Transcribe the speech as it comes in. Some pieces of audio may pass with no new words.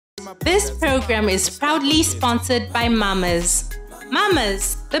This program is proudly sponsored by Mamas.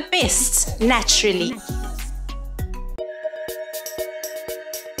 Mamas, the best, naturally.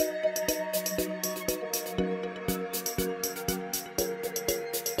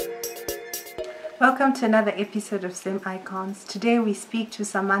 Welcome to another episode of Zim Icons. Today we speak to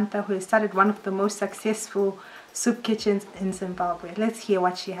Samantha, who has started one of the most successful soup kitchens in Zimbabwe. Let's hear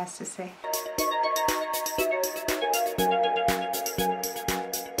what she has to say.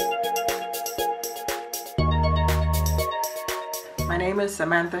 My name is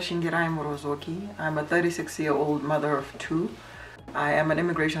Samantha Murozoki. I'm a 36-year-old mother of two. I am an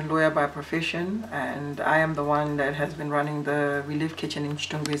immigration lawyer by profession, and I am the one that has been running the relief kitchen in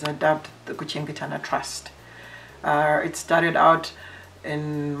Chitungwiza, dubbed the Kuchengitana Trust. It started out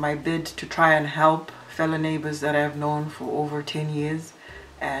in my bid to try and help fellow neighbors that I've known for over 10 years,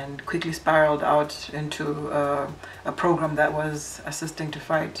 and quickly spiraled out into a program that was assisting to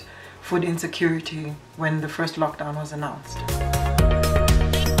fight food insecurity when the first lockdown was announced.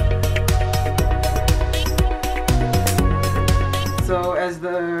 So as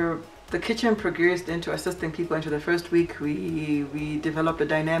the kitchen progressed into assisting people into the first week, we developed a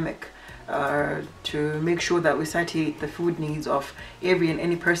dynamic to make sure that we satiate the food needs of every and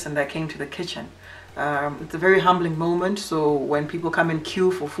any person that came to the kitchen. It's a very humbling moment, so when people come in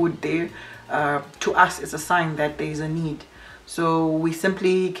queue for food there, to us it's a sign that there is a need. So we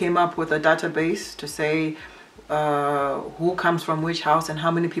simply came up with a database to say who comes from which house and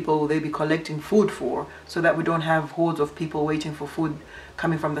how many people will they be collecting food for, so that we don't have hordes of people waiting for food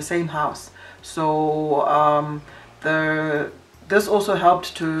coming from the same house. So this also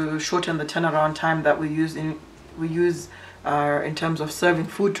helped to shorten the turnaround time that we use in terms of serving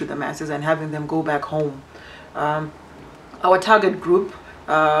food to the masses and having them go back home. Our target group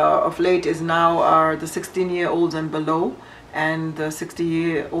of late is now the 16-year-olds and below, and the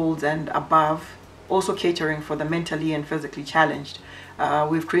 60-year-olds and above, also catering for the mentally and physically challenged.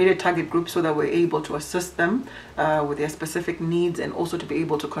 We've created target groups so that we're able to assist them with their specific needs, and also to be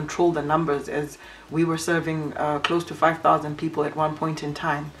able to control the numbers, as we were serving close to 5,000 people at one point in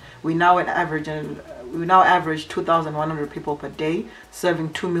time. We now average 2,100 people per day,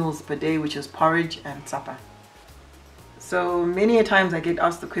 serving 2 meals per day, which is porridge and supper. So many a times I get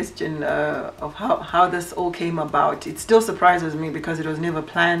asked the question of how this all came about. It still surprises me because it was never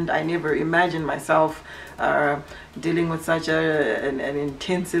planned. I never imagined myself dealing with such an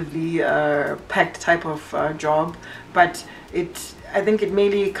intensively packed type of job. But I think it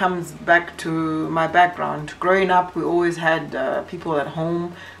mainly comes back to my background. Growing up, we always had people at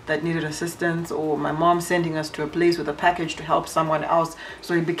home that needed assistance, or my mom sending us to a place with a package to help someone else.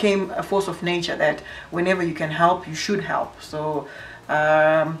 So it became a force of nature that whenever you can help, you should help. So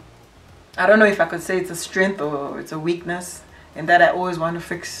I don't know if I could say it's a strength or it's a weakness, in that I always want to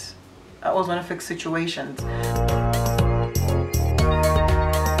fix situations.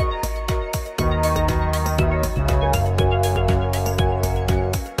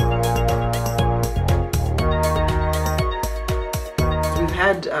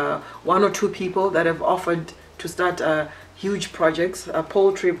 One or two people that have offered to start huge projects,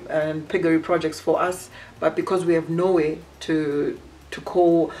 poultry and piggery projects for us, but because we have nowhere to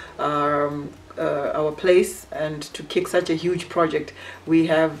call our place and to kick such a huge project, we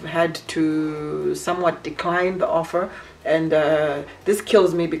have had to somewhat decline the offer. And this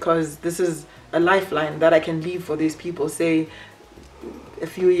kills me, because this is a lifeline that I can leave for these people. Say a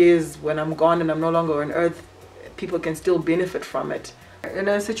few years when I'm gone and I'm no longer on earth, people can still benefit from it. In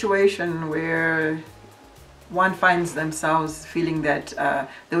a situation where one finds themselves feeling that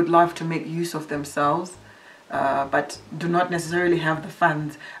they would love to make use of themselves, but do not necessarily have the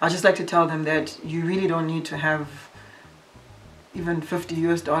funds, I'd just like to tell them that you really don't need to have even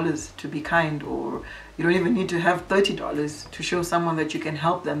 $50 to be kind, or you don't even need to have $30 to show someone that you can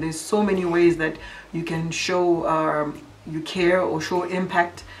help them. There's so many ways that you can show you care or show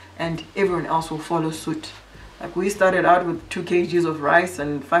impact, and everyone else will follow suit. Like, we started out with 2 kgs of rice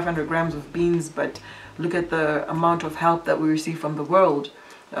and 500 grams of beans, but look at the amount of help that we receive from the world.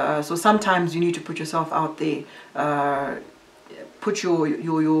 So sometimes you need to put yourself out there, put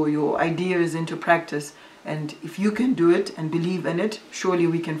your ideas into practice, and if you can do it and believe in it, surely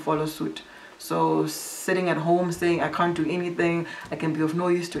we can follow suit. So sitting at home saying I can't do anything, I can be of no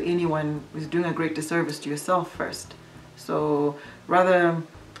use to anyone, is doing a great disservice to yourself first. So rather,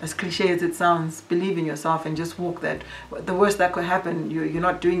 as cliche as it sounds, believe in yourself and just walk that. The worst that could happen, you're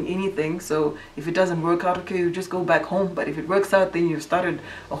not doing anything. So if it doesn't work out, okay, you just go back home. But if it works out, then you've started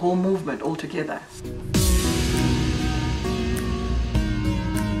a whole movement altogether.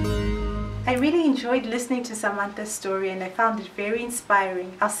 I really enjoyed listening to Samantha's story and I found it very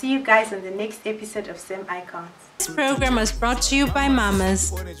inspiring. I'll see you guys in the next episode of Sim Icons. This program was brought to you by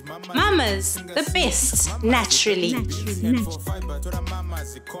Mamas. Mamas, the best, naturally.